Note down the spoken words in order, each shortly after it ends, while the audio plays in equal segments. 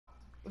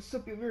What's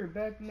up, y'all? We're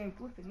back, man,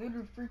 with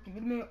another freaking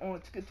video, man,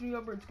 on to continue,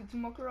 y'all, bro, to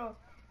continue my career,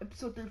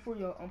 episode 34,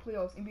 y'all, on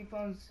playoffs, NBA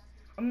Finals,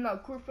 I'm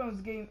not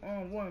quarterfinals game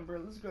on 1,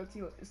 bro. Let's go to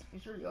y'all, it's for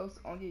sure, y'all, so,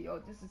 yeah,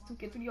 y'all, this is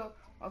 2K20, y'all,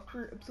 our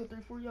career, episode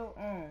 34, y'all,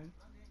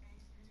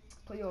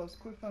 playoffs,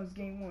 quarterfinals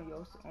game 1,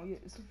 y'all, so, yeah,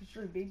 it's for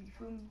sure, baby, you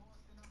feel me?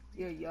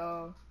 Yeah,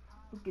 y'all,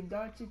 look at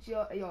Doncic,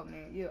 y'all, hey, y'all,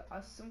 man, yeah, I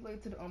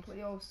simulated to the,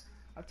 playoffs.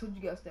 I told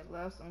you guys that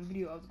last,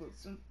 video, I was going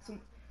to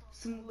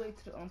simulate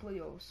to the,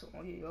 playoffs, so,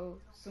 yeah, y'all,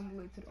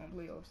 simulate to the,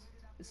 playoffs.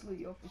 It's lit,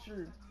 yo, for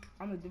sure.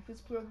 I'm the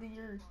defense player of the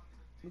year.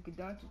 Luka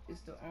Doncic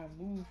is the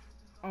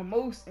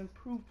most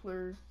improved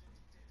player,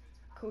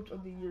 coach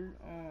of the year.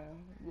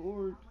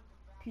 Lord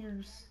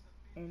Pierce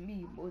and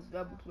me, most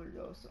valuable player,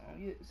 y'all. So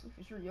yeah, so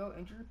for sure, y'all.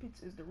 And Drew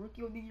Pitts is the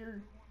rookie of the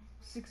year,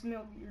 6 man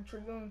of the year,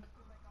 Trae Young,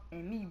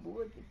 and me,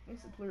 boy,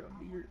 defensive player of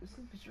the year. It's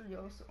for sure,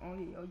 y'all. So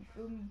yeah, y'all, you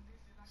feel me?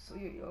 So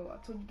yeah, y'all.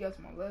 I told you guys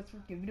in my last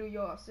freaking video,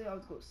 y'all. I said I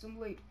was gonna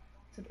simulate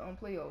to the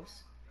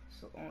playoffs.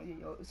 So yeah,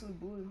 y'all. It's really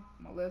boy,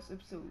 my last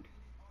episode.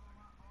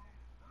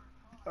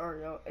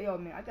 Alright, y'all. Hey, y'all,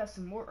 man, I got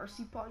some more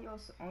RC pot, y'all.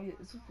 So, yeah,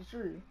 it's for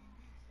sure.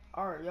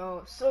 Alright,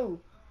 y'all. So,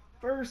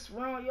 first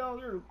round, y'all,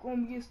 we're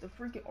going against the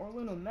freaking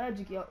Orlando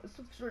Magic, y'all. It's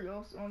for sure,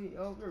 y'all. So, yeah,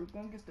 y'all, we're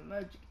going against the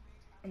Magic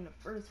in the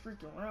first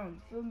freaking round.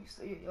 You feel me?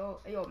 So, yeah,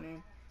 y'all. Hey, y'all,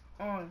 man.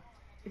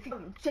 If you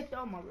haven't checked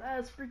out my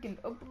last freaking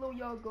upload,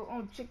 y'all, go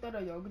on check that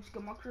out, y'all. Go check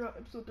out my career out,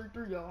 episode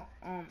 33, y'all.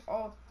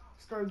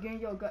 All-Star game,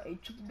 y'all, got a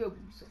triple double.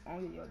 So,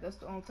 yeah, y'all, that's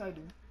the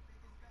title.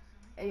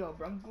 Hey, y'all,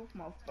 bro, I'm going for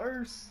my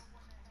first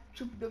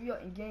triple W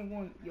in game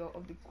 1, y'all,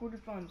 of the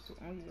quarterfinals. So,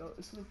 y'all,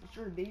 it's lit for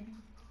sure, baby.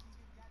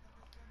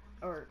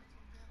 Alright.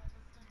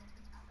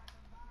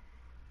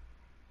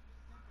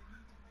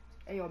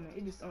 Hey, y'all, man,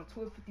 it is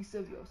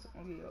 12:57, y'all. So,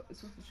 y'all,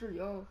 it's lit for sure,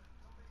 y'all.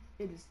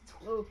 It is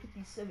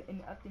 12:57 in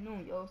the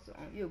afternoon, y'all. So,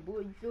 yeah, boy,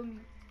 you feel me?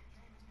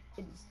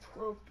 It is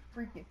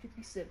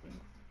 12:57.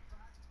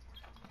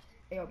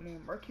 Hey, y'all,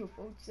 man, Markel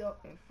Fultz, y'all,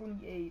 and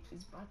 48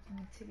 is about to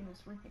be taking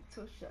those freaking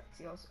tough shots,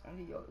 y'all. So,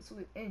 yeah, y'all, it's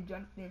lit. And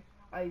Jonathan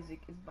Isaac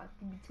is about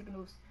to be taking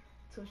those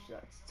tough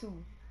shots,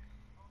 too.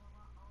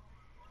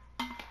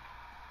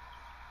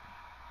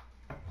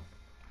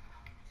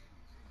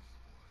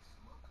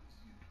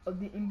 Of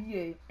the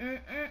NBA.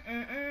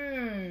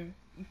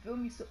 You feel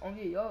me? So,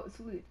 yeah, y'all, it's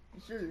lit, for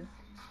sure.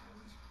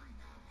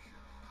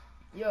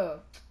 Yeah.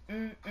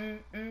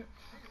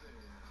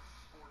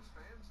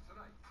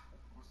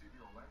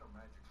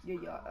 Yeah,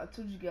 y'all, I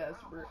told you guys,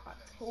 bro. I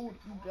told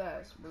you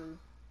guys, bro.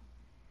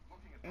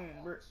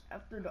 And, bro,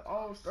 after the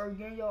All-Star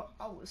game, y'all,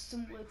 I was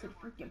similar to the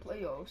freaking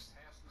playoffs.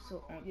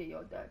 So, yeah,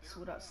 y'all, that's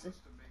what I said.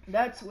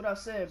 That's what I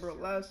said, bro.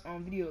 Last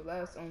video,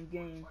 last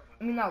game.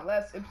 I mean, not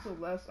last episode,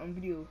 last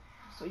video.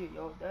 So yeah,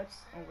 y'all, that's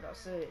what I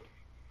said.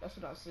 That's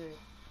what I said.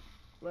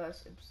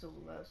 Last episode,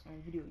 last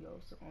video, y'all.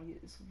 So yeah,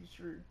 it's for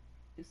sure.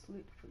 It's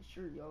lit for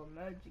sure, y'all.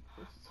 Magic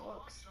versus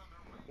Hawks.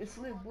 It's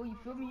lit, boy. You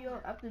feel me, y'all?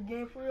 After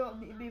game 4, y'all,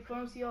 the NBA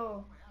Finals,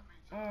 y'all.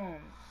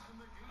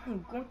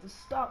 I'm going to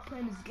stop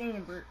playing this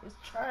game, bro. It's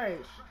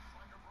trash.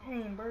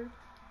 Dang, bro.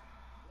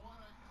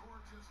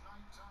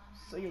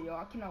 So yeah, y'all,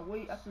 I cannot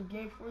wait after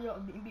game 4, y'all,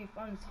 of the NBA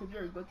Finals, because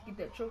we're going to get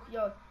that trophy,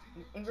 y'all,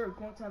 and we're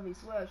going to have a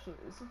slash show.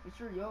 It's for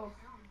sure, y'all.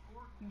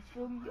 You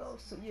feel me, y'all?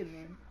 So yeah,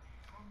 man.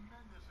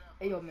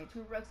 Hey, yo, man,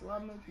 2 racks a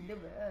lot of money if you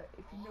never had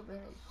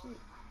shit.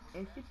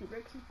 And 50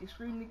 racks with the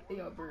screen, nigga. Hey,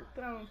 y'all, bro,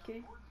 pound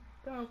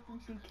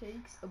freaking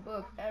cakes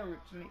above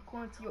average, man.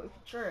 Quarantine, yo, if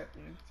you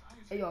trapping.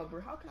 Hey, y'all,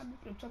 bro, how can I be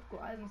from tropical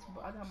islands,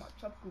 but I got my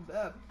tropical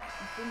bath?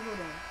 You feel me? Hold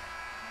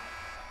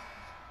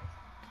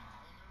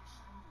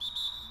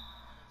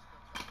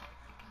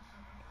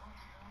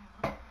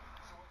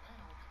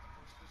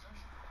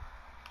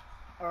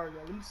on. Alright,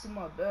 y'all, let me see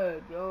my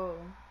bag, y'all.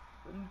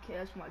 Let me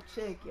cash my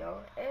check,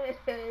 y'all. Hey,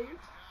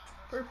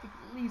 perfect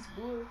release,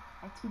 boy.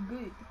 I'm too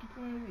good.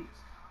 50-point release.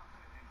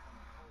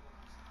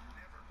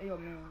 Hey, yo,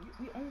 man,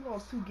 we only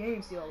lost 2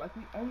 games, y'all. Like,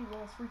 we only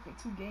lost freaking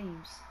 2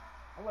 games.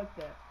 I like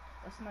that.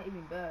 That's not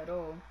even bad at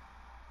all.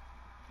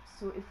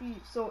 So if we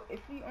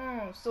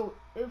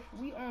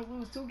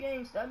lose 2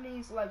 games, that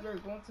means like we're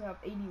going to have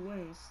 80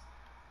 wins.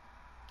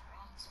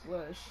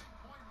 Splash.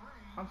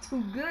 I'm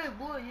too good,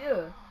 boy.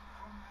 Yeah.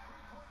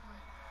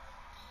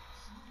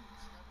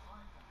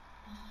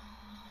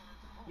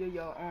 Yeah,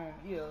 y'all.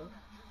 Yeah.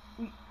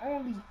 We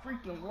only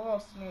freaking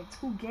lost, man,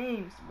 2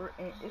 games, bro.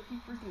 And if we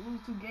freaking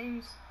lose 2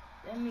 games,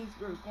 that means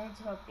we're going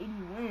to have 80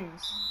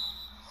 wins.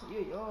 So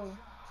yeah, y'all.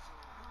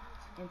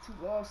 And 2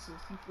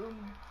 losses. You feel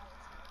me?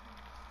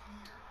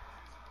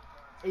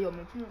 Hey, yo,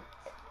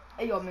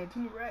 man.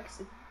 20 racks.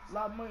 A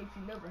lot of money if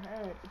you never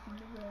had.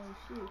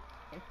 Shit.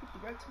 And 50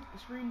 racks with the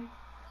screen.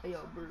 Hey, yo,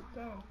 bro.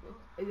 Pound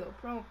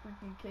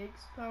freaking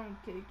cakes. Pound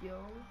cake, yo.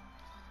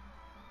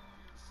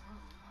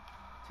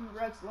 2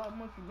 racks, a lot of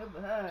money if you never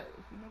had.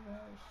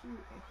 Shit.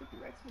 And 50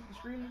 racks with the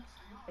screen.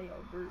 Hey, yo,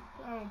 bro.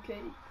 Pound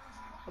cake.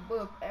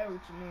 Above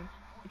average, man.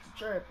 If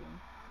you're trapping.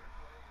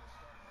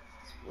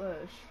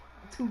 Splash.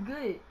 Too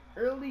good.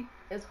 Early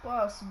as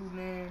possible,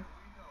 man.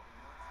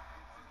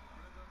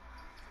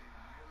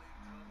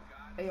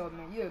 Hey y'all,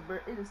 man, yeah, bro,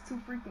 it is too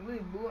freaking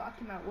lit, boy. I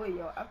cannot wait,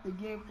 y'all. After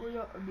game 4,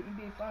 y'all, of the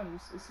NBA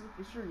Finals, it's lit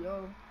for sure,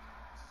 y'all.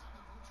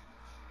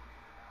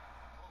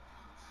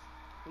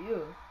 But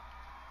yeah,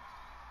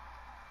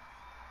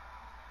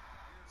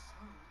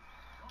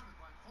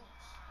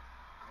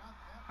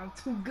 I'm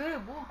too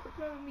good, boy. Quit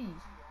playing with me.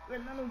 We're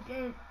not no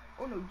game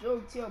or no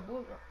joke, y'all,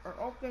 boy.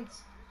 Our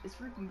offense is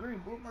freaking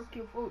great, boy.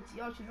 Markel Fultz,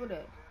 y'all should know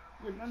that.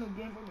 We're not no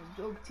game or no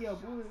joke, y'all,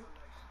 boy.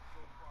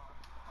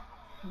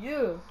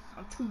 Yeah,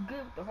 I'm too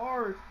good with the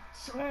hard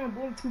slam,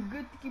 boy. I'm too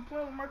good to keep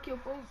playing with Markel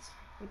Fultz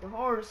with the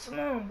hard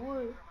slam,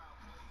 boy.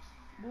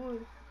 Boy.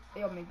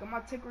 Hey, y'all, man, got my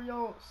ticker,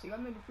 y'all. So y'all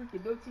know the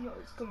freaking dope team, y'all.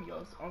 It's coming,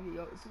 y'all. So,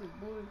 y'all, it's lit,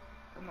 boy.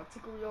 Got my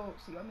ticker, y'all.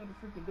 So y'all know the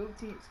freaking dope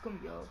team. It's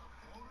coming, y'all.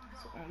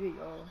 So, yeah,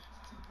 y'all.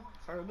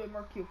 Alright, bet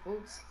Markel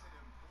Fultz.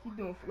 He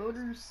doing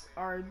floaters.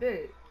 Alright,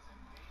 bet.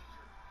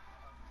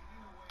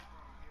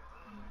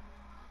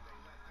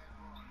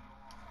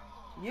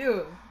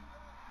 Yeah.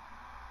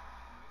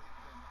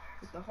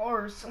 With the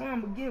hard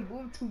slam again, boy.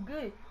 I'm too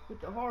good. With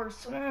the hard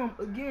slam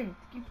again.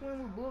 To keep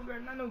playing with, boy.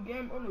 Right, not no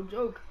game or no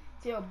joke.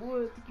 Tell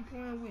boy to keep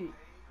playing with.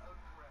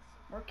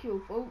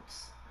 Markel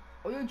Fultz.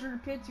 Oh, yeah, Jordan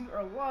Pitts, you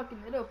are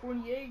locking it up.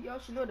 48, y'all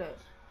should know that.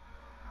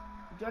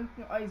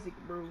 Jonathan Isaac,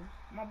 bro.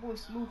 My boy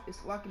Smooth is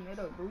locking it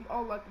up, bro. We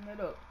all locking it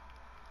up.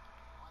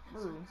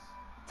 Bro.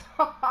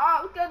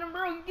 Look at him,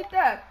 bro. You get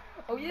that.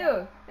 Oh,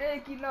 yeah.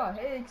 Heck, nah.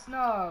 Heck,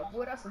 nah.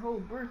 Boy, that's a whole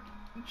brick.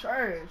 You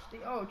trash.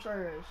 They all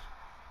trash.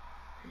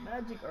 The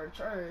Magic are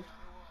trash.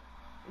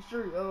 For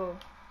sure, yo.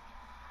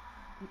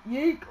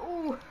 Yeek.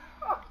 Oh.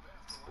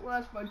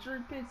 Splash by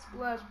Jordan Pitts.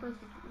 Splash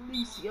perfect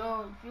release,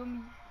 y'all. You feel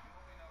me?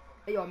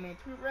 Hey, y'all, man,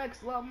 3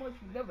 racks, a lot more if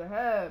you never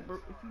had, bro.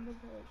 If you never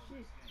had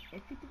shit.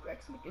 And 50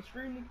 racks make a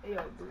stream, nigga. Hey,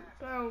 y'all, bro.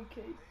 Pound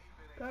cake.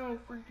 Pound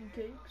freaking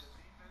cakes.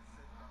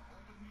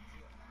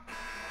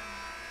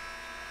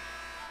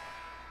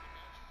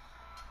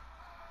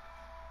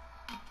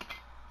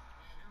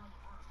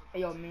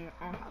 Hey, yo, man,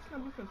 how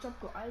can I be from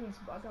Tropical Islands,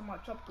 but I got my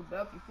Tropical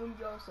Bath, you feel me,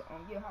 y'all? So,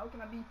 yeah, how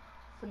can I be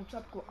from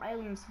Tropical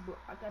Islands, but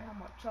I gotta have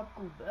my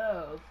Tropical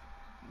Bath?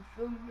 You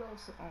feel me, y'all?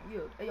 So, yeah.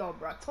 Hey, y'all,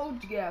 bro, I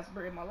told you guys,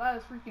 bro, in my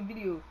last freaking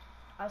video,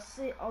 I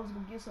said I was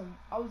gonna get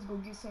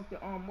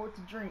something, more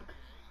to drink.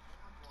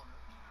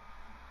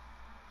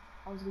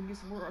 I was gonna get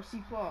some more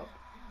RC Pop.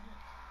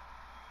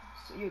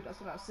 So yeah, that's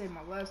what I said in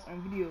my last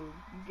video.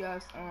 You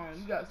guys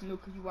know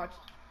cause you watch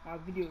my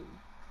video.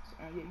 So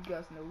yeah, you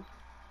guys know.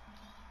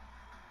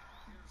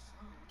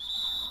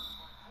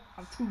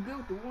 I'm too good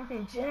with the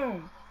one-hand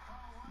jam.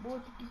 Boy,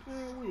 what you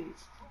playing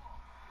with?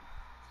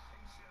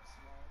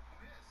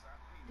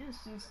 This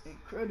is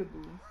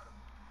incredible.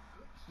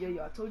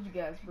 Yeah, I told you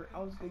guys, bro, I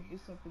was gonna get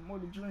something more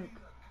to drink.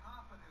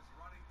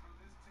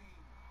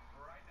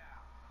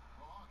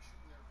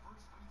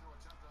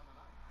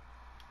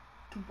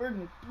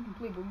 Converting a 3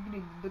 play, but we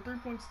getting the 3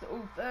 points the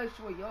old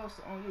fashioned way, y'all.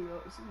 So yeah,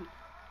 y'all, it's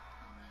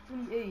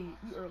 28.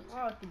 We are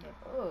locking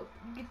that up.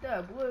 You get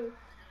that, boy.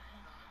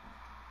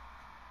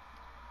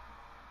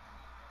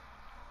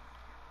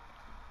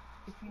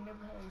 If you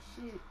never had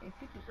shit, and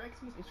 50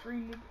 racks make a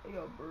stream, nigga. Hey,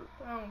 yo, bro,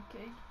 pound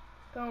cake,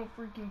 pound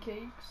freaking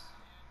cakes.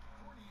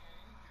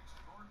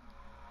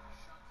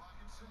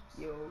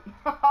 Yo,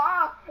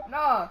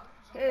 nah,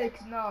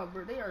 heck, nah,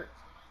 bro, they are,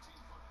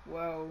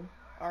 wow,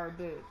 our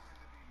bet.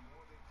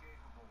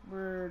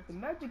 Bro, the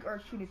Magic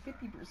are shooting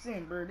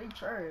 50%, bro, they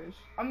trash.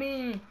 I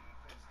mean,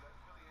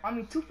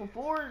 2 for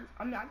 4,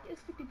 I mean, I guess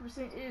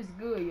 50% is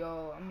good,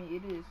 y'all. I mean,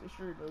 it is, for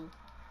sure, though.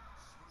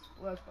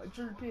 Splash by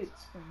Jordan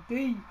Pitts from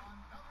deep.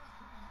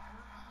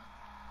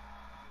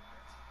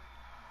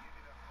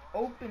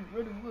 Open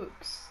rhythm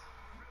looks.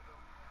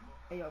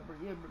 Hey, yo, bro,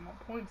 yeah, bro, my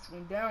points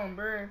went down,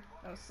 bro.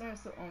 I'm saying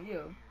so,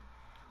 yeah.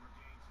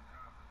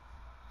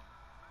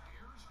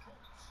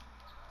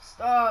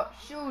 Stop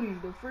shooting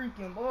the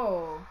freaking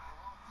ball.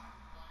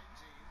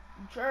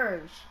 You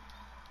trash.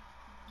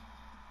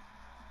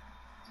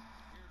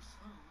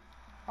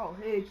 Oh,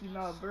 heck, you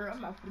know, bro.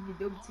 I'm not gonna get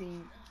double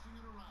team.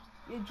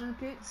 Yeah, Drew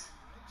Pitts.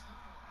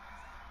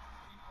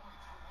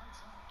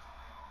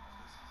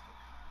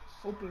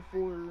 Hoping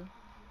for.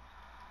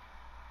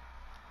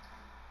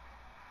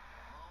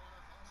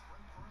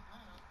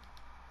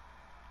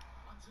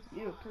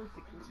 Yeah,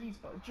 perfect release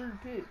by Drew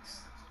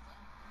Pitts.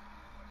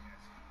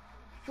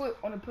 Foot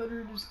on the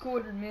putter this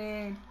quarter,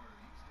 man.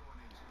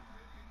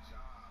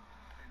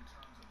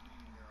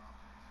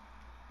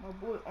 My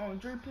boy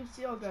Drew Pitts,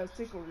 y'all guys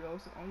take over, y'all.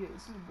 So yeah,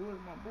 it's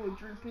my boy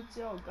Drew Pitts,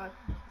 y'all got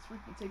this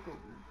freaking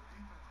takeover.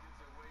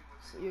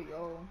 So yeah,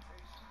 y'all.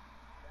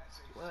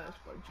 Splash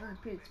by Drew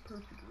Pitts,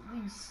 perfect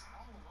release.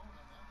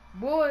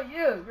 Boy,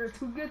 yeah, we're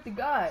too good to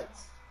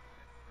gods.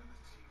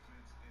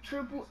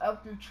 Triple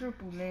after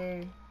triple,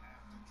 man.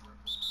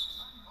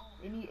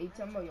 They need a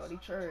timeout, y'all. They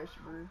trash,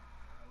 bro.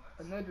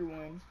 Another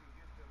one.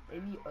 They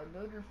need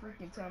another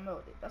freaking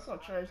timeout. That's how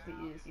trash they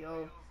is,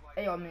 yo.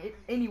 Hey, y'all, man.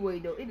 Anyway,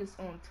 though, it is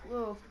on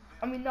 12.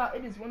 I mean, nah,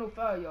 it is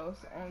 105, y'all.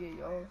 So, yeah,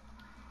 y'all.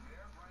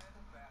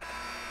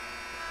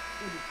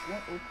 It is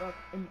 105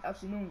 in the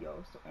afternoon,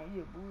 y'all. So,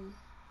 yeah, boys.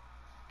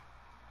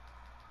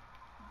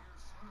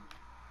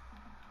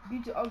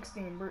 BJ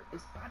Augustine, bro,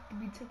 is about to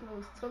be taking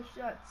those tough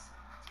shots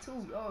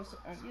too, y'all. So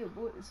yeah,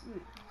 boy, it's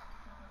good.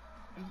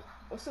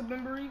 What's up,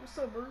 Bembury? What's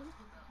up, bro?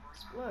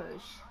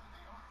 Splash.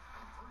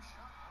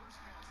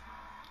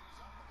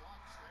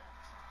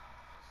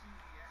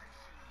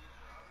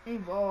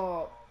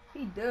 Involved.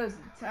 He does it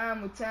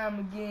time and time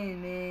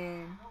again,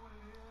 man.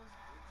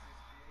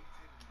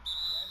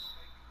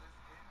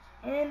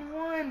 And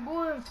one,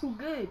 boy, I'm too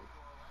good.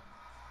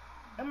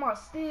 And my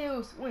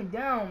steals went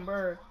down,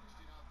 bro.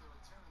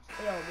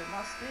 Yo, but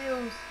my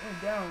steals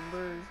went down,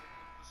 bro.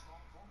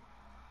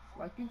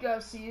 Like, you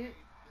guys see it.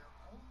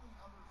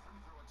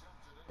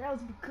 That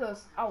was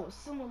because I was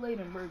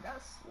simulating, bro.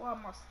 That's why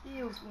my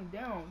steals went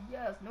down. You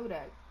guys know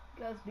that.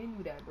 You guys didn't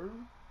know that, bro.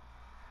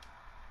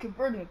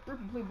 Converting a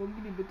three-point play, but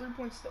we did the 3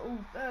 points the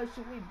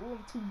old-fashioned way, boy.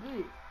 I'm too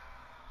good.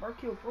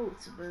 Markel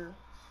Fultz, bro.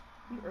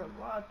 We are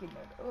locking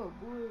that up,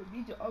 boy.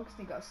 BJ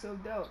Augustine got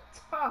subbed out.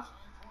 Ha!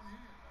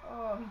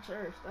 Oh, he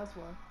trash. That's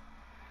why.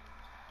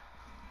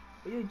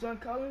 But yeah, John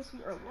Collins,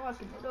 we are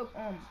locking it up.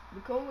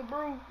 Nicola,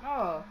 bro.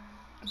 Nah.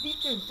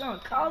 Defense, John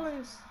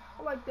Collins.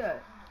 I like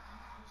that.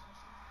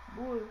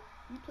 Boy,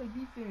 you play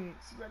defense.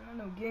 You right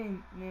now no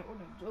game, man. Or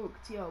no joke.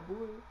 TL,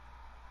 boy.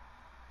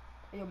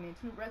 Hey, yo, man,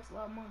 20 racks a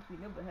lot of months we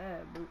never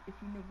had, bro. If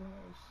you never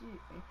had shit.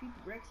 And 50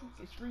 racks, you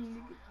can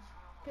stream, nigga.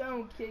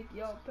 Pound cake,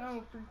 y'all.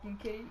 Pound freaking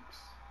cakes.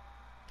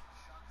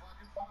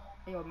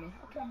 Hey, yo, man,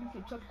 how can I be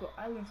for Tropical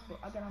Islands, but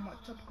I got on my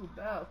tropical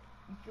bath?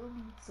 You feel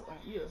me? So,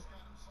 yeah.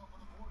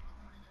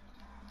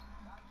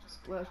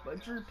 Splash by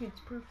Drew pitch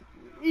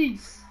perfectly.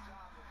 East!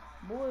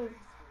 Boy.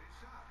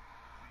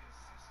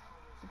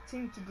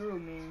 Continue to grow,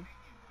 man.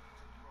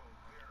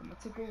 I'm gonna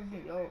take over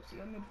again, y'all. So,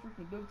 y'all know the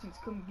freaking double teams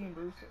come again,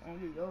 bro. So,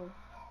 yeah, y'all.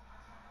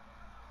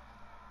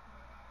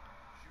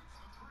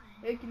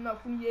 Making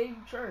up from the 80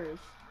 trash.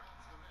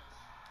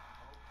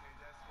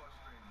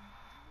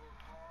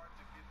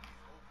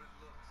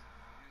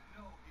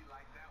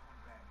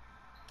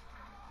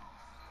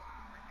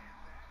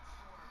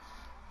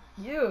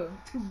 Yeah,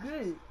 too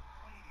good.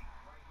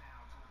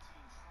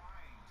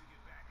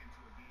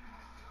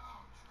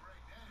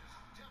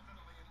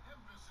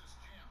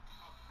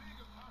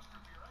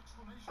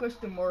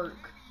 Question mark.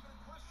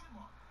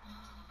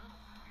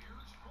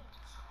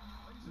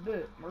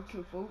 The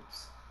Markel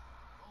Fultz.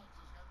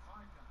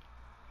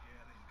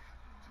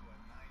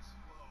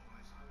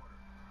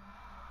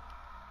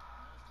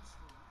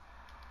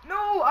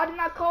 No, I did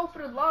not call for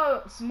the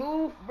lob.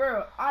 Smooth,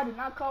 bro. I did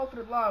not call for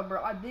the lob,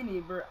 bro. I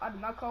didn't, bro. I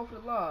did not call for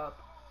the lob.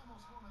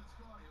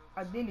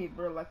 I didn't,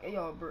 bro. Like, hey,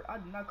 y'all, bro. I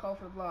did not call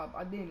for the lob.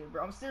 I didn't,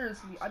 bro. I'm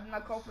seriously. I did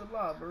not call for the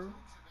lob, bro.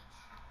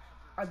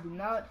 I did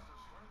not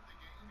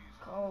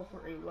call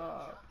for a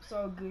lob. It's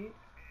all good.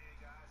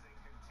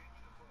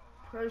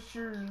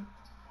 Pressure.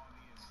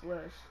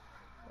 Splash.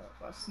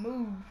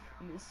 Smooth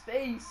in his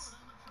face.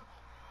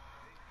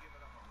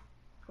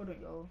 Hold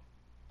on, y'all.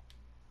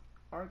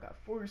 I got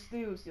 4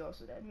 steals, y'all.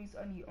 So that means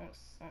I need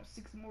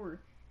 6 more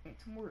and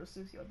 2 more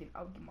assists, y'all. Then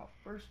I'll get my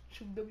first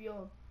triple W,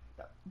 y'all.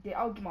 Then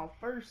I'll get my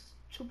first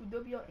triple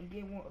W and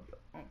get one of the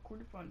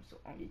quarterfinals. So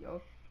yeah,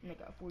 y'all. And I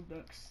got 4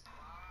 dunks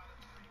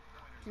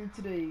here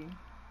today.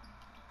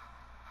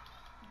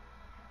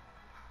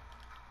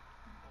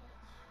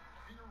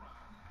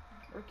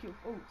 Markel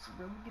Fultz,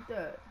 bro. Look at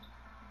that.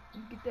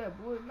 Look at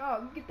that, boy. Nah,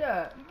 look at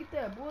that. Look at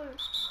that, boy.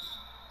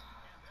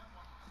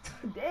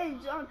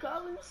 Dang, John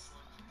Collins.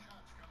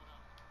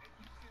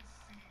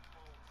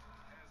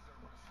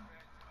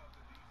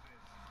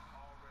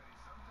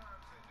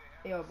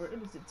 Yo, bro, it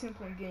was a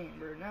 10-point game,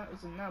 bro. Now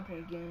it's a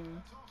 9-point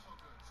game.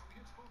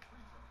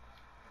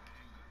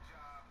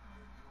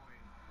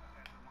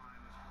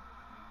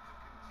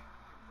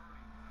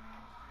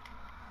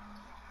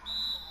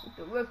 With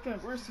the left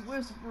hand,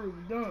 Westbrook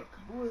dunk,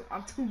 boy.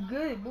 I'm too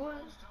good, boy.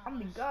 I'm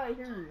the guy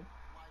here.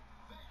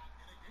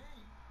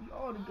 We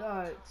all the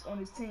guys on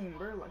this team,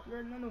 bro. Like,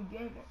 you're not no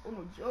game or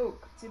no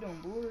joke. Sit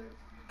on, boy.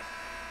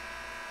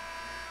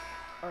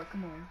 Alright,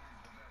 come on.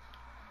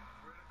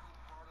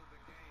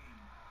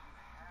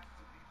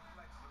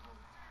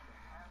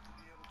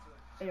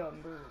 Hey, y'all,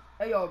 bro.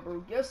 Hey, y'all, bro.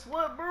 Guess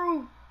what,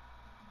 bro?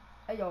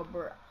 Hey, y'all,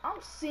 bro.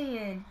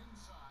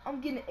 I'm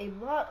getting a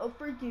lot of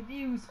freaking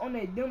views on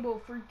that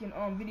Dumbo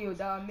freaking video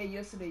that I made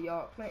yesterday,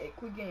 y'all. Playing a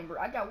quick game, bro.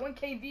 I got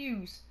 1K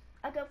views.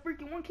 I got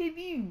freaking 1K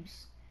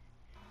views.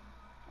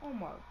 Oh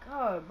my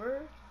god, bro.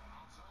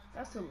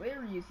 That's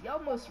hilarious.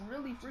 Y'all must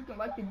really freaking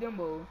like the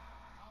Dumbo.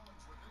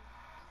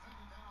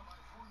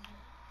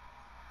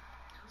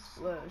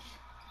 Splash.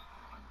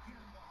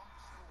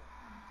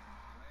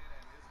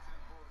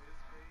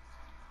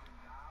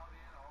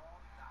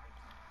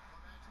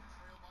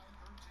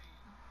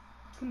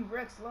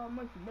 Rex, a lot of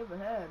money you never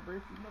had, bro.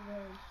 If you never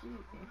had shit,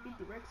 and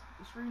 50 Rex with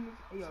the streamers,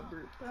 hey, y'all, bro.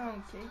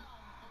 Pound cake.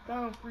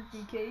 Pound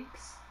freaking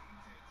cakes.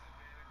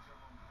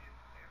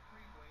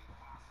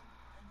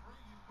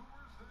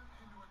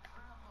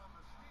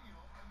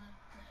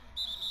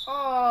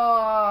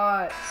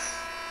 Oh,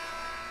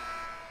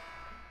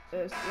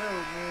 that's well,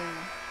 man.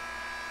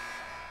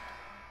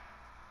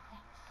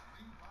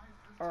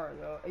 Alright,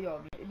 y'all. Hey, y'all,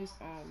 man. It is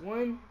on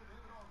 1.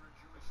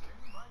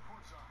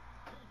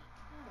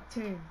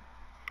 10.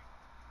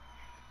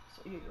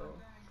 So yeah, y'all.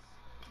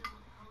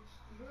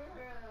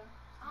 Girl,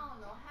 I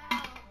don't know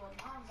how, but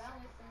my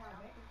balance in my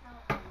bank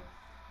account is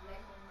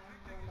less than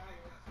 $91.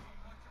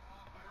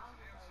 And I was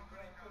just like, bro,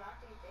 because I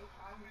think they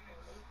charge me for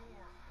late fees.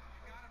 I'm just like,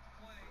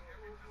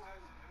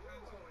 bro.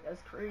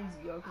 That's crazy,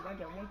 Like, yo, I cause I was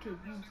got like, 1K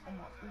views on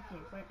my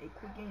freaking friend a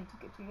quick game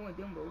 2K21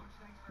 demo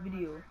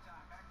video.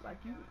 Like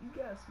you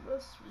guys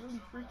must really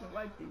freaking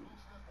like this.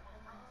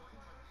 and my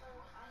his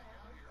stuff, I had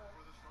his stuff,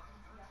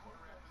 I got his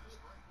stuff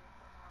fixed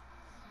into my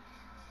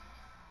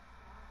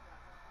so I was like,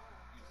 oh,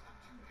 so we can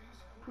continue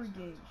to work.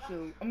 Pre-game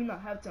show. I mean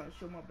not halftime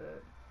show, my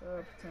bad.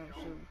 Halftime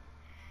show.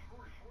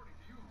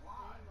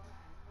 They ain't gonna have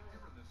none.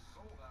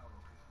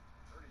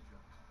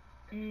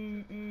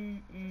 Mm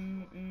mm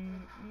mm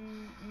mm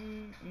mm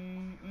mm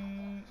mm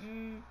mm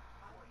mm.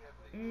 My kids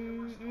was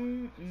Mm, literally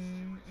mm,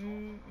 mm,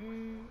 mm,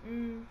 mm,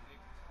 mm.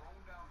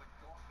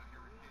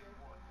 we just in here.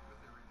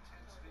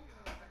 So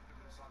anyway,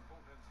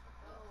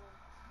 so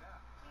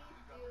he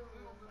still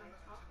was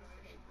like talking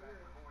to their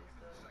girl and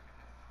stuff.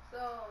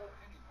 So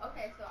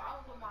okay, so I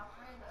was with my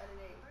friend the other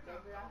day,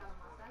 that girl I had on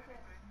my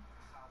Snapchat.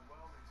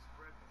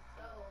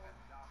 So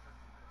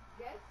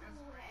guess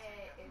who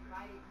had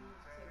invited me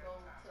to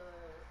go to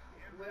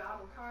where all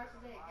the cars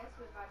was at? Guess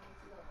who invited me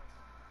to go?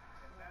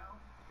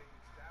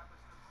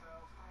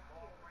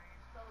 mycareer.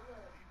 So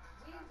look,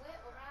 we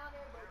went around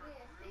there, but we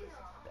didn't see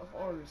him. I The was like,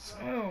 horror bro,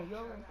 sound,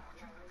 yo. where y'all,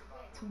 like, where you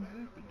at? He Too was like,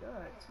 good we to in the God.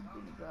 crib. Too I good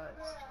was to like, God.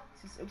 bruh.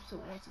 Since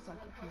episode 1, But since I when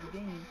the completed the police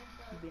game, came and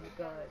stuff, you've been they to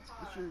got in God. the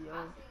For car. sure, I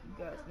y'all. seen You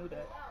guys him know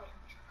that. pull out.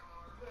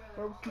 Bruh,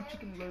 Barbecue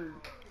chicken alert.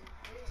 everything.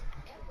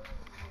 That bullet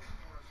was missing.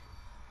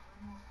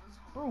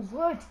 Bro,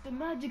 what? The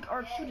Magic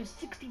are shooting Yes.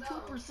 So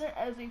 62%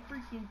 as a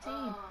freaking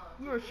team.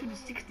 We are shooting Then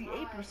my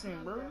he 68%,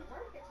 was bro. at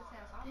work at the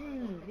time, so I was gonna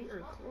go Dang, they finish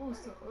are smoking close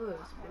to first. But us,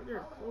 I bro. had They're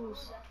told him close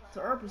that's why to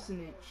I our was up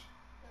there, percentage.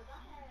 cause I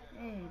had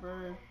Dang, my bro.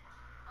 friend.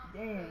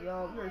 Damn, Cause y'all.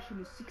 he We are had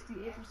shooting put me. He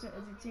asked me 68% to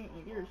as go a see team, him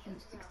and they are on shooting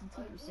Instagram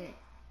 62% again.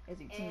 as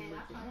a team And I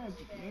with the tried to hit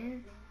Magic, back,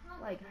 man. and he hung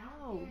Like, up, and I was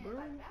how, hearing bro?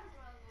 like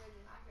background noise,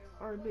 and I heard my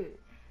Alright, voice. bet.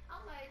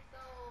 I'm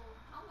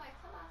like,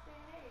 till I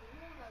said hey, and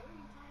he was like, what are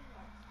you talking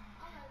about?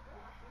 I'm like, bro,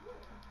 I said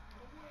look,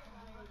 and he was like,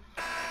 oh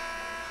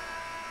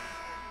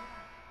yeah.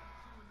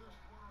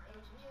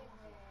 And then when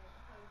her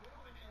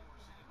girl was like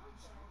saying hi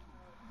to him,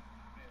 like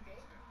he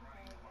basically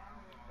had got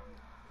her to be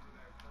like he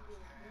was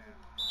really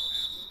my father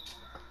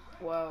figure,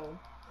 Wow.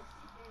 cause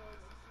she said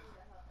that she was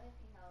at her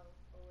auntie house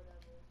or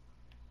whatever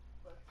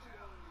for 2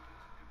 days,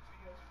 but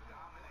she had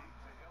blocked him,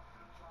 and he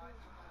was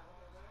just like,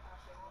 okay, what if I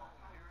say that I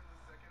talked to him?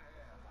 And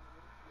she was like,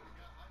 what if you did?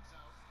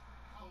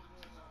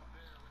 And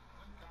then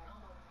she started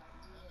telling like,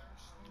 yeah, I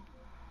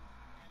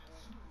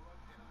was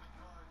with him at lunchtime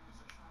talking to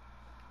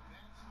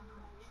him. I was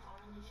like, yeah, I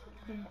already knew.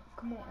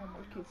 Come on, I let's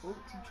already kill knew. folk. I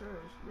was Team like,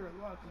 trash. You're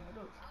locking it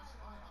up.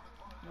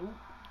 Nope.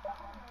 I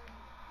was like,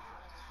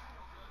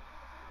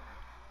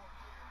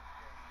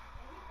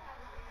 and he tried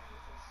to say he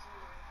was his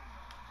kid.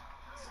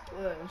 I'm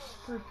like, Splash. bro,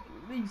 Perfect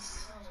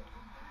release. he tried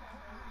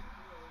to say he was his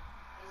kid.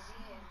 And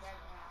then in the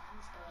background,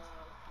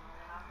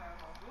 when I heard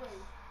her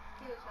voice,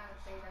 he was trying to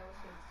say that was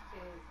his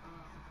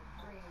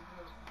friend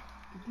Jordan.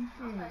 Good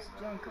I'm defense. like, bro,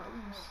 John you a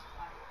Carlos. full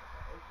liar,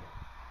 but okay.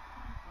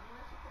 I'm gonna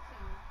let you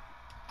continue.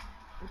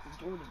 With the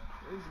Jordan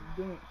crazy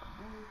dunk.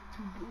 Boy,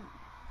 too good.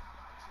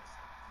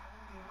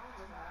 And I'm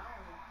just like, I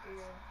don't really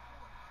care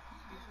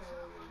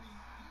because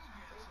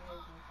his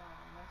ass been trying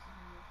to message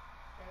me,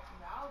 text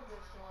me. I was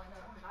just showing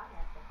up because I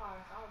had the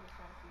car, so I was just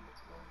trying to see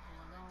what was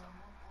going on.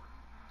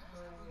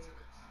 But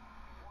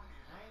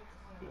I ain't get to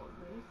see him Yo,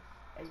 play.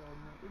 hey, yo,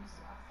 man. But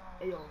I saw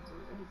Hey, him yo, a little bro.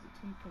 It bit. is a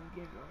 20-point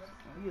game, bro. Let's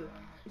see Yeah, what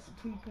it's a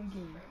 20-point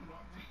game. Trey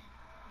got.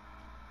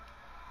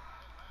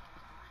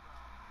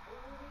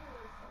 Oh, he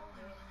looks so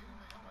nasty.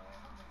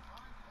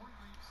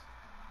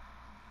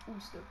 Ooh,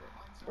 step back.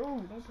 Bro,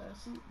 don't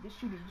pass it. This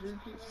shooting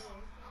jerkers.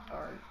 But he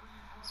Alright.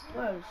 he was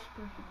Splash. like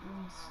Perfect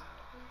release.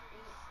 he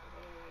thinks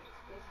that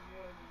it's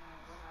more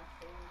than what I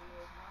say it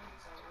is, and I'm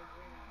just like, it's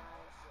really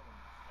not.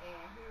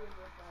 And he was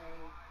just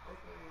like,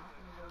 okay, I'm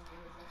finna go get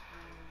his best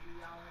friend. Do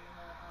y'all want to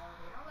have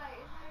holiday? I'm like,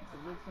 it's not The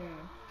even lip like that.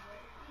 fan.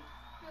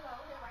 He was like,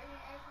 okay, why you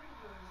didn't ask me to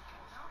do it with you?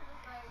 And I was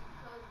just like,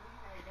 because we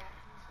had got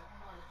the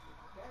car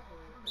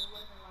together. It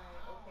wasn't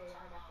like, okay,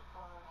 I got the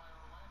car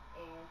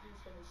and he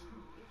finna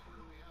do this with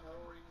me.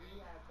 No, we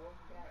had both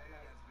got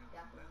them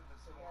together.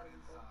 We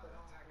both put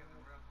on for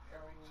it. So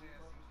we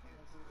both was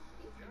finna do this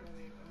with each other,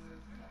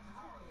 and that's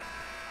how I feel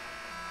about it.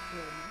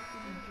 Yo, look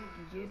at the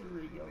drinking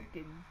Gatorade, y'all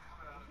getting.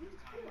 And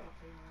he don't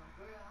care now,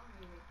 girl. I'm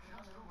getting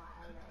one of my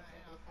eyelashes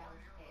at his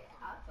house, and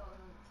I told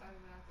him to turn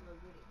around to go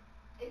get it,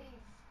 and he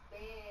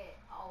sped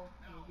off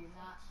and did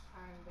not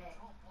turn back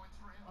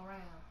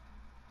around.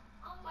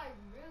 I'm like,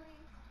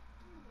 really?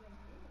 He was like,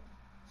 yeah.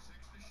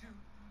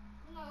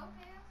 I'm like,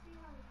 okay, I see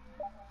how he is.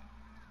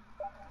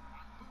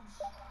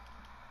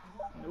 And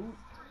his hair Nope. is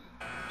too.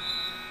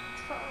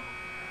 Ta.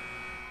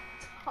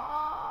 Ta.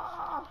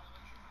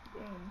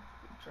 Damn,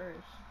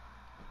 trash.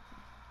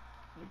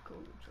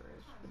 Nicole I'm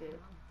trash trying for to see that.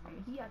 my I mean,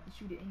 dreams he had though. to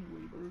shoot it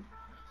anyway, bro.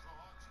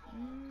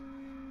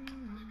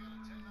 Mm.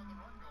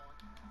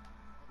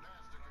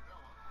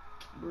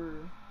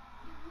 bro.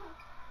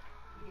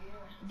 Yeah.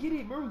 Get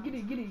it, bro. Get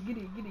it, get it, get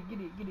it, get it,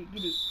 get it, get it,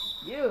 get it.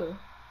 Yeah.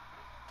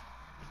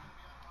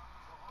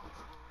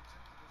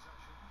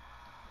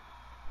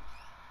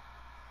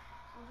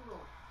 How's it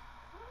going?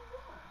 What are you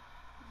doing? What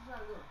you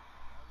trying to do?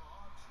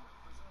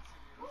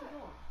 What you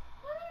doing?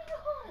 What are you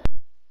doing?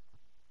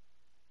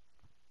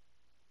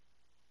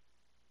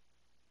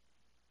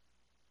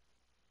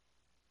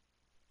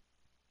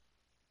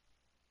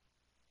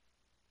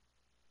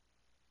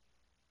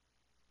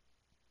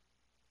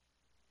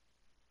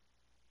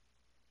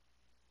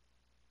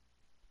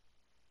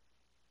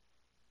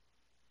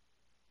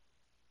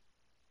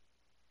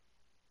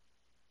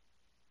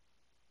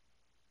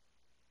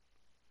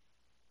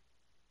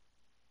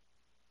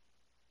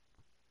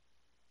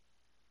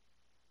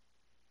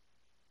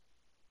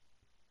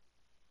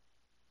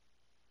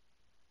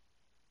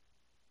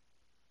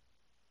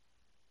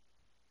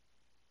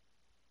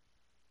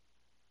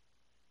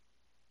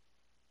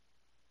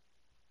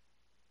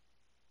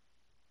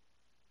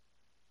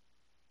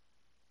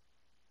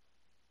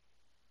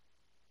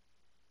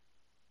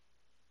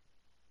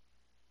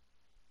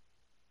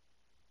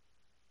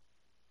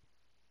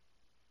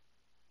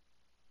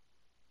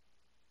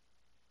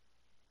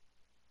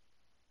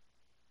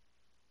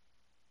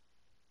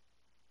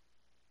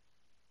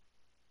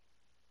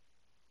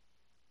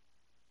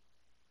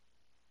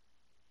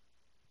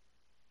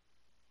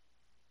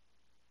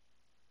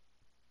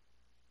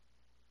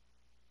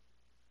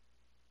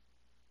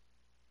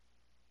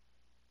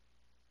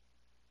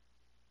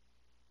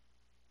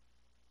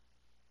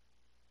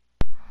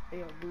 Hey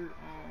yo, bro.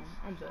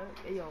 I'm back.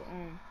 Hey yo,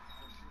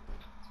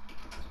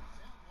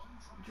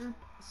 Drip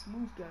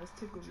Smooth guys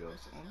take over y'all.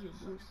 So yeah,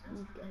 bro.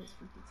 Smooth guys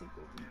freaking take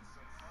over.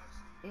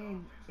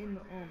 And in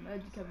the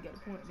Magic haven't got a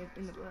point. And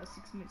in the last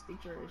 6 minutes they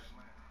trash.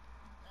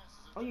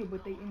 Oh yeah,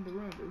 but they in the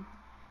run though.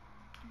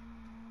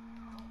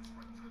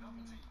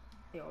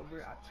 Yo,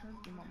 bro, I turned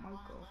my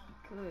mic off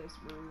because,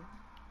 bro,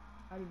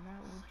 I did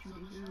not want you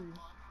to hear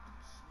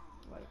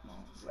like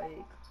about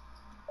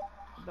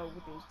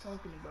what they was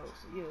talking about.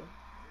 So yeah.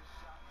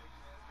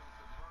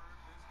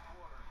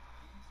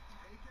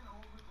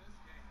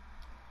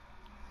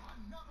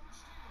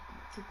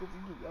 Took over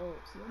you, y'all.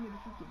 See, I need the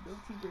freaking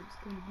double team breaks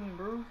coming again,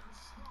 bro.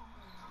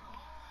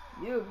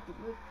 Yeah, with the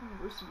left hand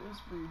versus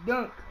Westbury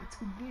dunk. It's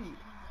too good.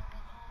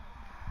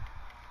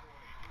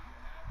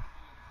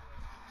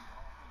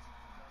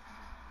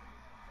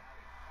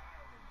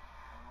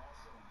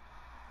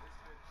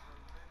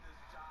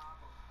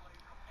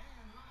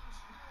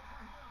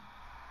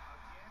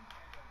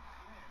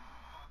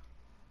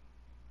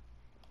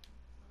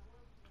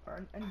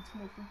 Alright, I need 2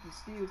 more freaking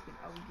steals, then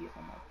I will get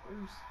on my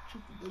first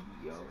triple W,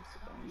 y'all. So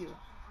yeah.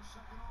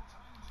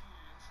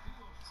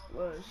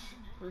 Splash.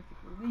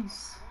 Perfect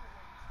release.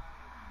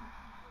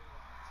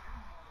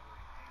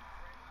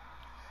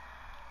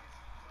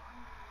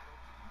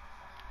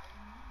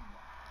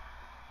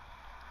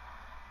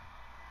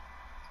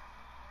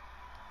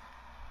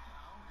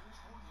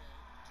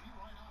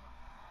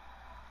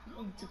 He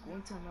only took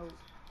 1 time out.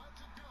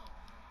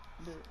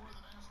 But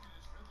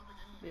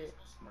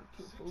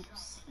Markel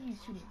folks, he's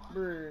shooting,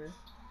 bruh.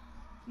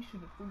 He's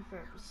shooting 45% as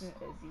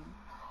he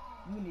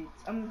units.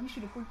 I mean, he's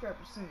shooting 45%.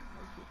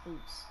 Markel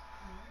folks.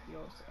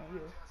 Y'all, so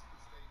yeah.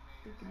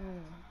 Taking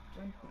on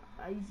Jonathan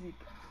Isaac.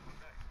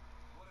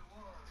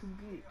 Too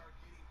good.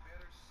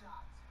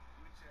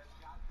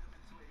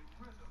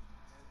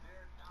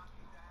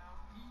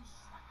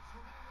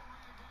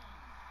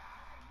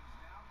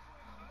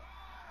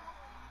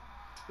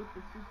 With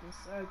the freaking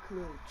side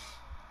clutch.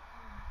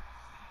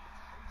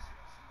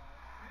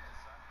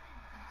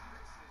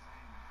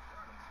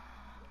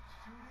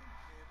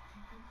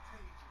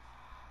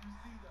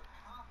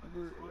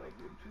 Bro,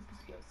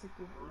 Drippy's got sick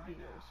over again,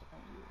 y'all, so yeah.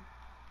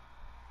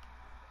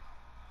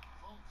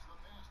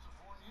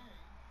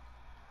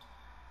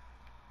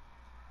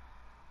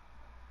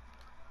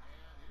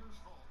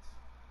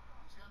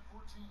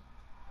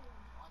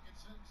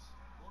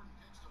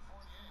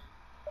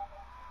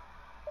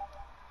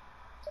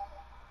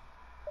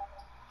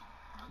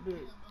 But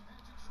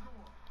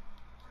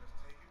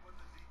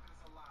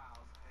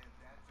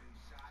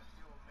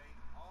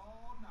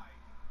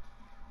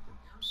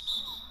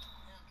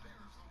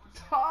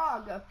I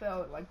got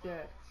fouled like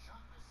that.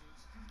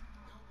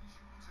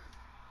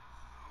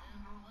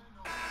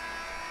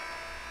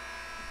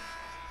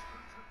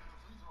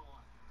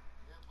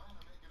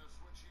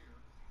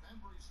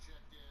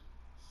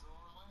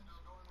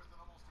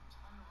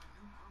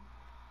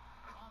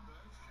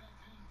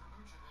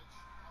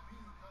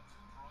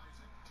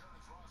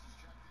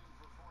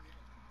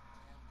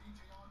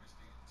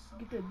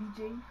 Get that BJ.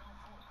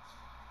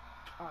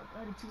 I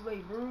got it too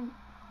late, bro.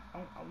 I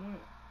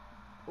went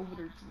over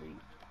there too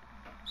late.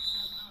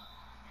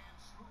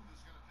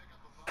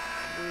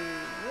 Bro,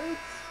 what?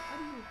 How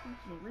do you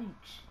freaking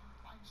reach?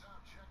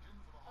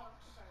 Oh,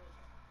 sorry.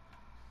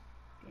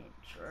 Game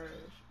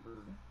trash, bro.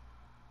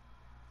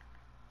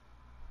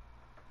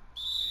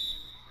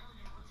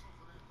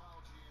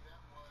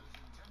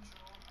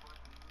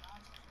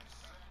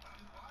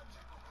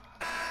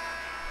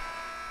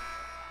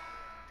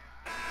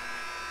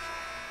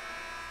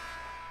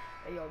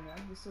 Hey y'all, man, I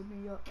get so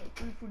many y'all.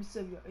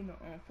 347 y'all in the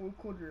fourth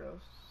quarter, y'all.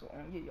 So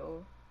yeah,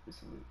 y'all,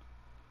 it's lit.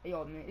 Hey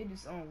y'all, man, it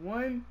is on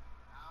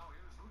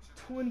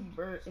 1:20,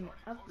 bro, in the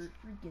after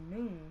freaking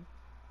noon.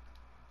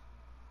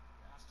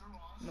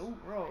 No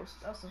Ross,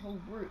 that's a whole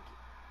brick.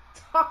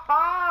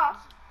 Haha!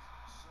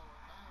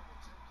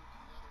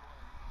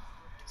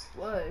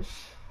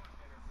 Splash.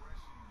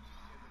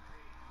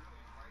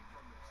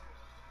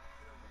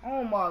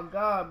 Oh my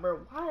god, bro.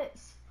 What?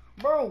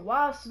 Bro,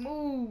 why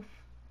Smooth?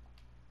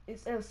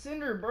 It's at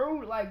center, bro.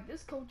 Like,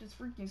 this coach is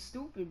freaking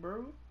stupid,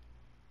 bro.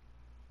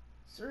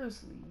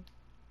 Seriously.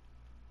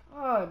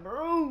 God,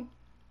 bro.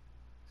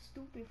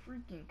 Stupid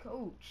freaking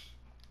coach.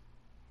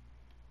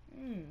 For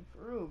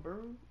real,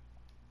 bro.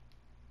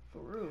 For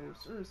real,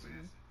 seriously.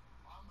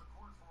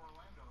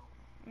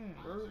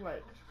 Bro,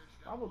 like,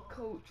 I would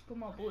coach put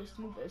my boy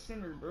Smooth at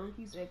center, bro.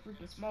 He's at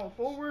freaking small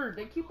forward.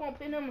 They keep on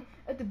putting him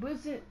at the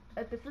freaking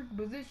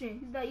position.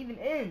 He's not even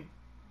in.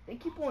 They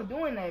keep on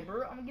doing that,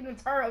 bro. I'm getting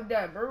tired of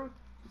that, bro.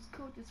 This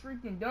coach is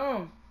freaking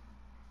dumb.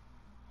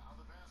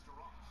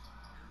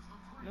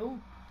 Nope.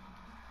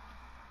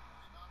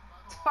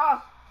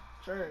 Ha!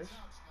 Trash.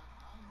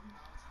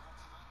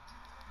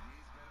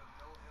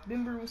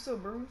 Bimber, what's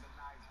up, bro?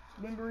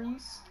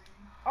 Bimberies.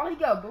 Oh, he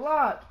got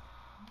blocked.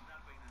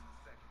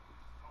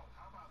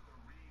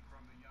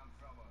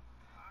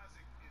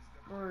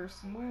 Bro,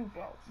 Smooth,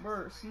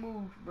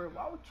 Smooth, bro.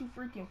 Why would you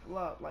freaking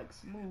flop? Like,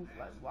 Smooth,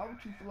 like, why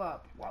would you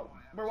flop?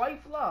 Why you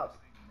flop?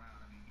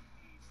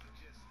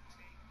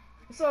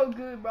 It's all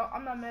good, bro.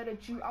 I'm not mad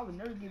at you. I would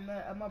never get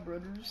mad at my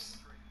brothers.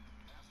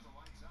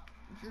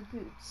 It's your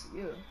picks,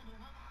 yeah.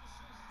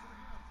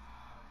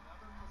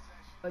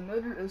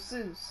 Another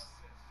assist.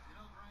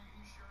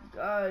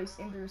 Guys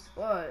in their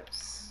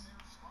spots.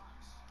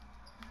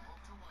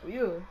 Oh,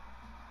 yeah.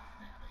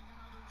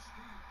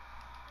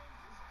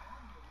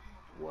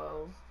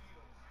 Whoa.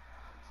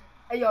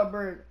 Hey, y'all,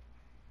 bird.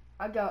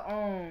 I got,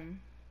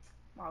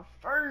 my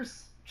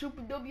first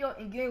triple W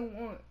in game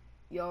one,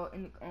 y'all,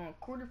 in the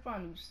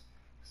quarterfinals.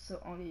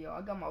 So yeah, y'all,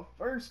 I got my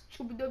first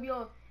triple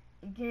W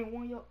in game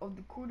one, y'all, of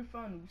the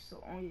quarterfinals.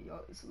 So yeah,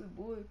 y'all, it's a little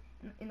boy,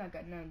 and I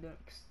got 9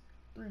 dunks,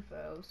 3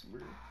 fouls,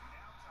 bro.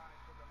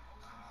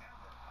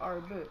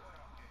 Alright, bet.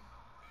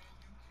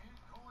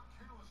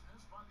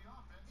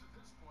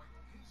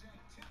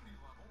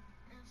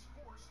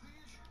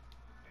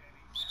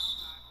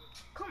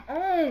 Come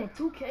on,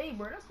 2K,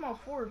 bro. That's my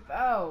 4th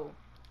foul.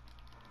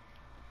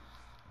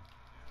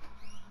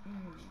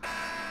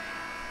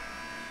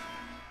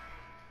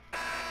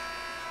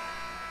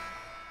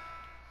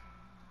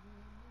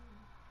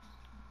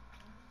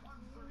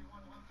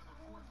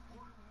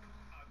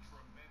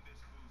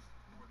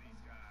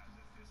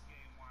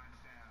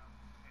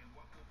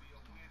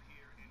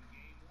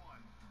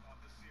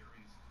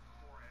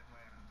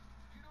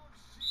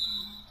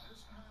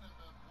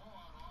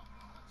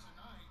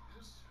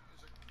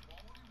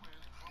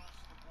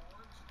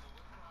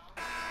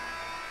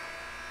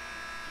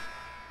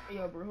 Hey,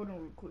 y'all, bro, hold on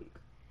real quick.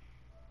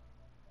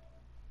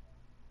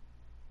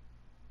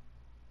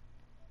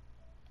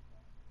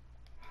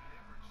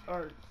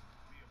 Alright.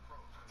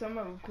 Time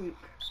out real quick.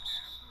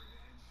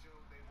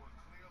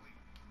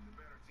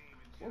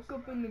 Woke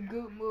up in the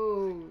good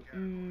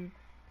mood.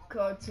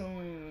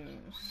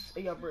 Cartoons.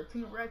 Hey, y'all, bro,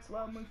 10 racks, a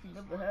lot of money you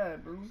never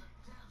had, bro.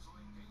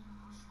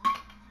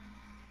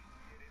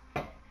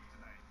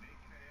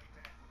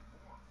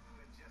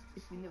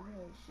 If you never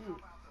had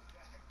shit.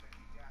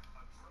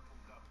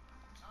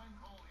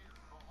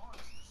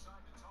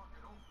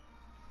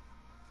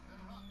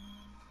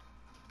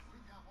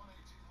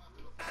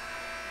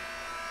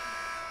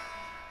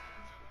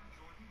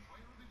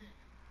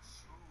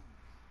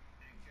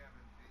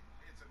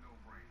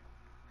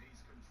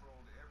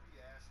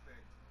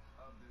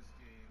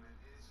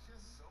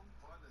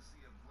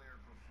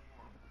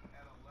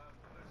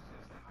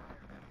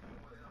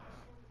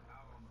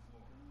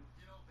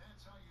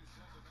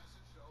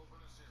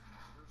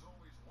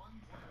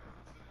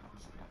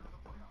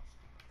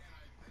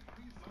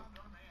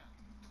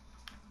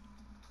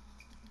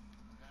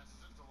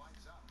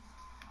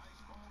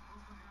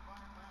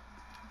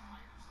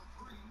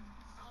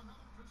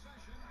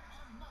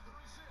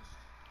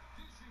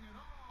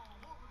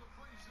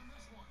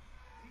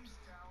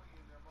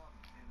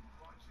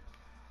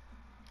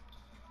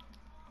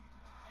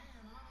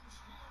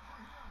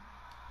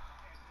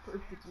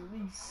 Perfect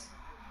release.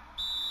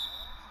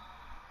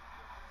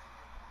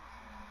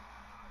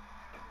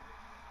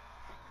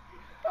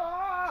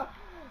 Ah!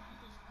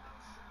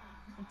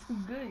 I'm too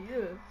good,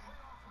 yeah.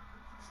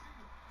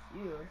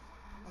 Yeah.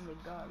 I'm the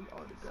god, we all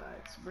the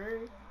gods,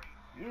 bro.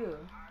 Yeah.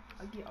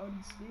 I get all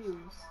these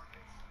steals.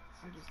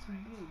 I'm just too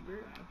good, bro.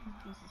 My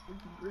defense is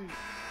freaking great.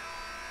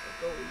 That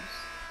goes.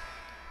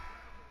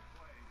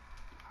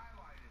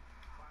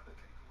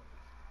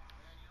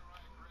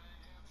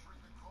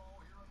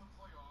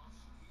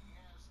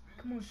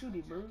 Come on, shoot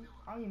it, bro.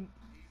 I am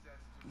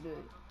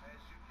good.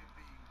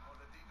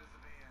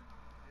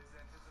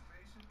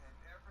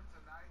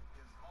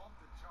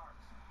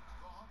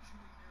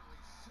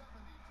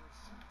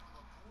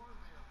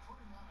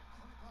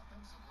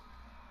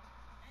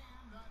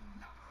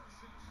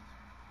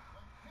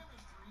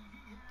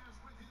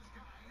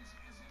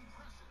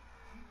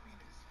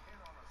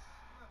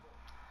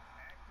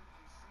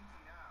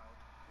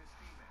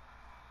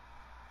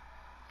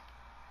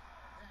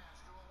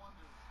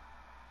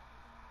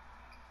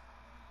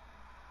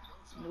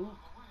 Nope.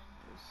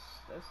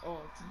 That's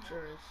all. Team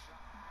trash.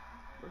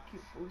 Bro,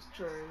 cute folks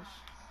trash.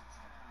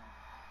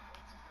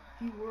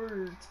 Few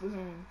words for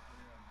him.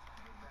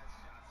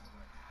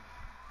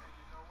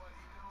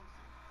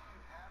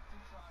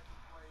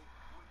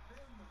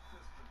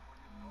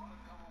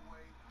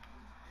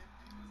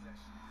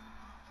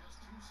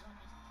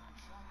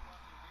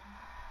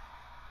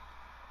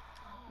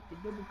 The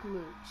double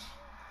clutch.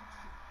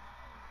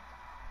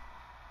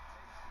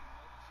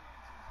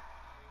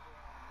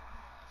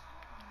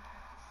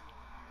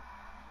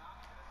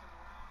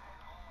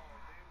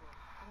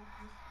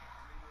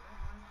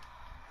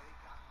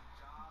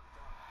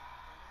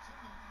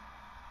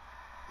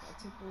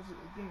 I take over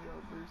again,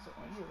 y'all, bro. So,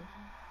 yeah.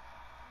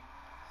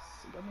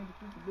 So, y'all know the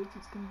freaking blue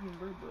team's coming in,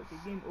 bro, but the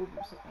game over.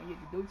 So, yeah,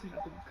 the blue team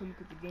not gonna be coming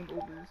because the game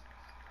over.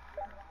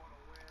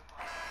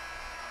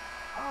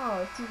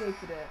 Oh, too late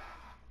for that.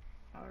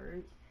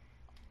 Alright.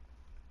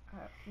 I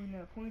have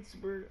 49 points,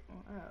 bro.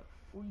 I have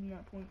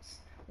 49 points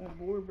on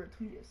board, bro.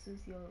 20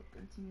 assists, y'all.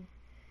 13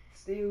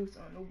 steals,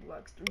 no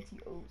blocks, 3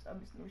 TOs. I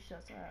missed no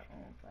shots. I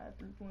had 5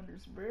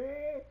 3-pointers,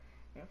 bro.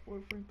 And 4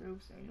 free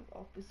throws and no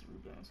offensive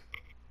rebounds.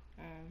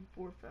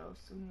 4 fouls,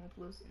 71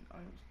 plus, and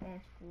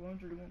unresponsible for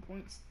 101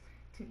 points.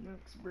 10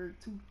 dunks, bro.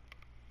 2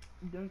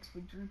 dunks for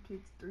Drew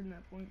Pitts,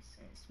 39 points,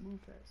 and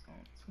Smooth has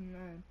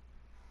 29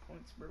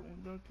 points, bro.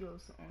 1 dunk, yo.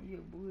 So,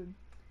 yeah, boy.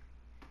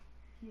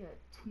 He had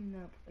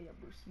 29, yeah,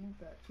 bro. Smooth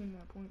had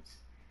 29 points.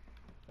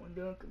 1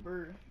 dunk,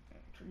 bro.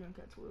 And Trey Young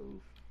had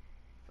 12.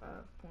 5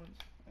 points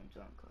on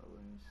John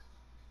Collins.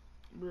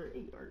 Bro,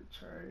 they are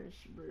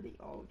trash, bro. They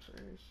all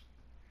trash.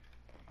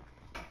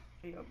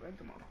 Hey, bro, I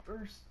got my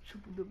first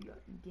triple W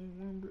in game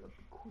 1, bro, of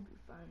the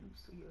quarterfinals.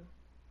 So, yeah.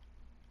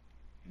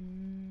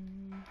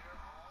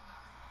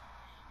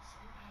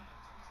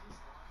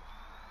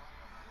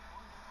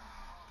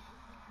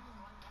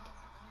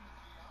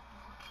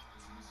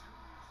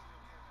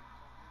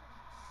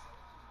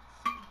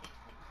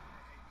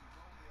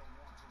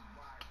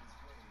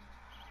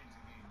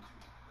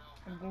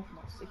 I'm going for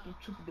my second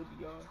triple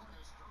W, y'all.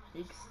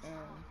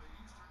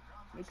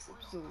 Next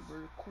episode, bro.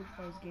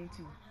 Quarterfinals game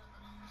 2.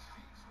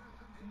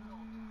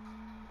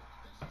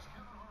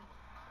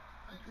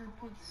 Drew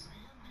Pitts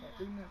at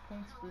 39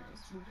 points, bro, and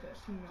Smooth at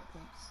 29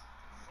 points.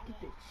 Get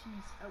that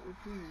cheese out of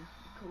here,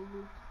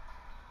 Nicola.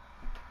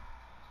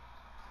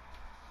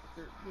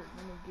 They're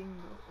running game,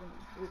 bro. On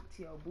the book,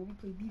 y'all, boy. We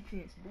play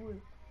defense, boy.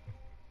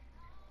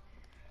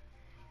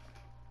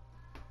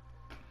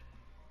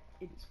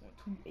 It is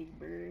 128,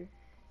 bro.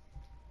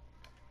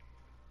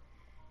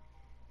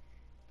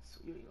 So,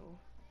 yo.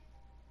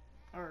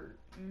 Alright.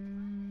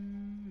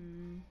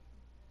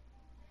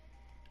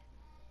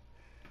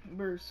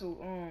 Bro, so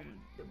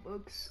the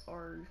Bucks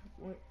are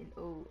 1-0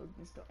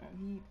 against the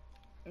Heat,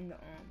 and the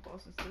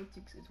Boston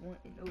Celtics is 1-0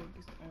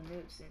 against the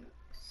Nets, and the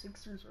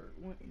Sixers are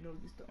 1-0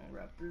 against the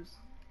Raptors.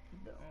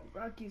 The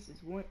Rockets is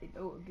 1-0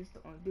 against the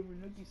Denver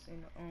Nuggets,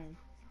 and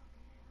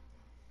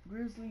the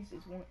Grizzlies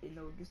is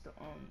 1-0 against the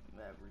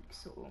Mavericks.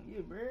 So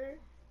yeah, bro.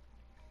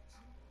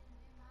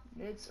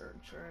 Nets are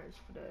trash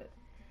for that.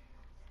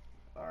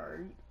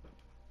 Alright.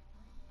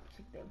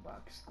 Check that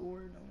box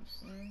score, you know what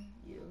I'm saying?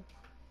 Yeah.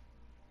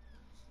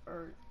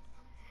 Alright.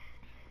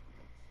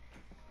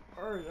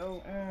 Alright,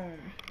 yo,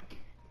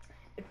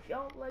 if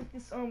y'all like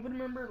this,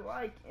 remember,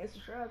 like and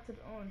subscribe to the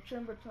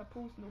channel, try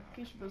post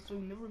notification bell so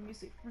you never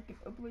miss a freaking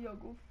upload. Y'all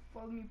go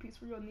follow me, peace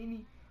for y'all,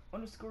 Nini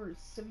 _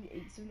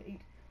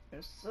 7878,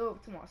 and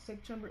sub to my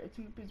second chamber at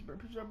 2 Pittsburgh.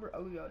 Peace out, bro. I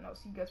love y'all, and I'll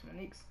see you guys for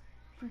my next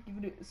freaking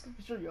video. It's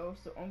for sure, y'all.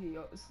 So yeah,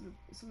 y'all,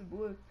 it's really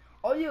good.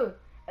 Oh yeah,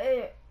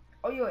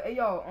 hey,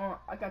 y'all,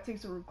 I gotta take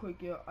some real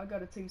quick, y'all.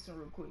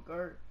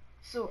 Alright.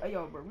 So hey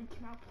y'all, bro, we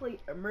cannot play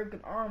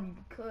American Army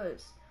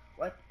because,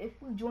 like, if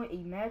we join a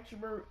match,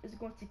 bro, it's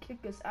going to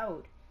kick us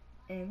out,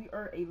 and we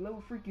are a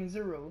level freaking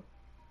 0.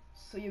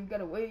 So you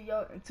gotta wait,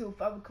 y'all, until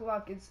 5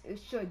 o'clock. It's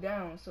shut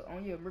down. So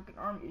yeah, American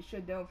Army is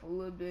shut down for a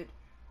little bit.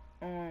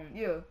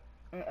 Yeah,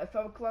 at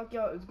 5 o'clock,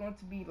 y'all, it's going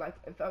to be like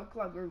at 5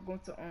 o'clock we're going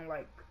to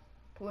like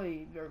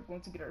play. We're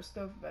going to get our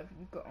stuff back.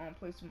 We could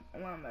play some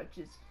online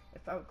matches.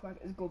 At 5 o'clock,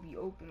 it's gonna be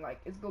open.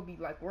 Like it's gonna be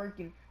like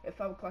working at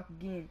 5 o'clock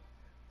again.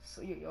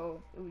 So yeah,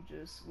 y'all, it was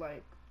just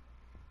like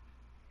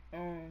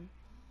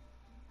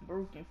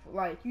broken for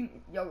like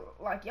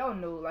y'all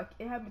know, like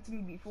it happened to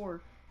me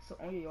before. So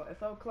yeah, y'all, at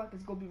 5 o'clock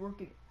it's gonna be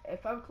working.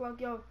 At 5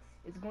 o'clock, y'all,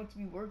 it's going to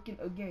be working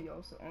again,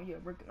 y'all. So yeah,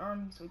 American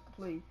Army, so we can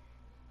play.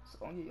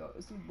 So yeah, y'all,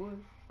 it's the boy.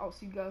 I'll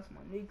see you guys in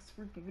my next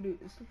freaking video.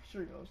 It's for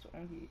sure, y'all.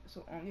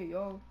 So yeah,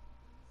 y'all.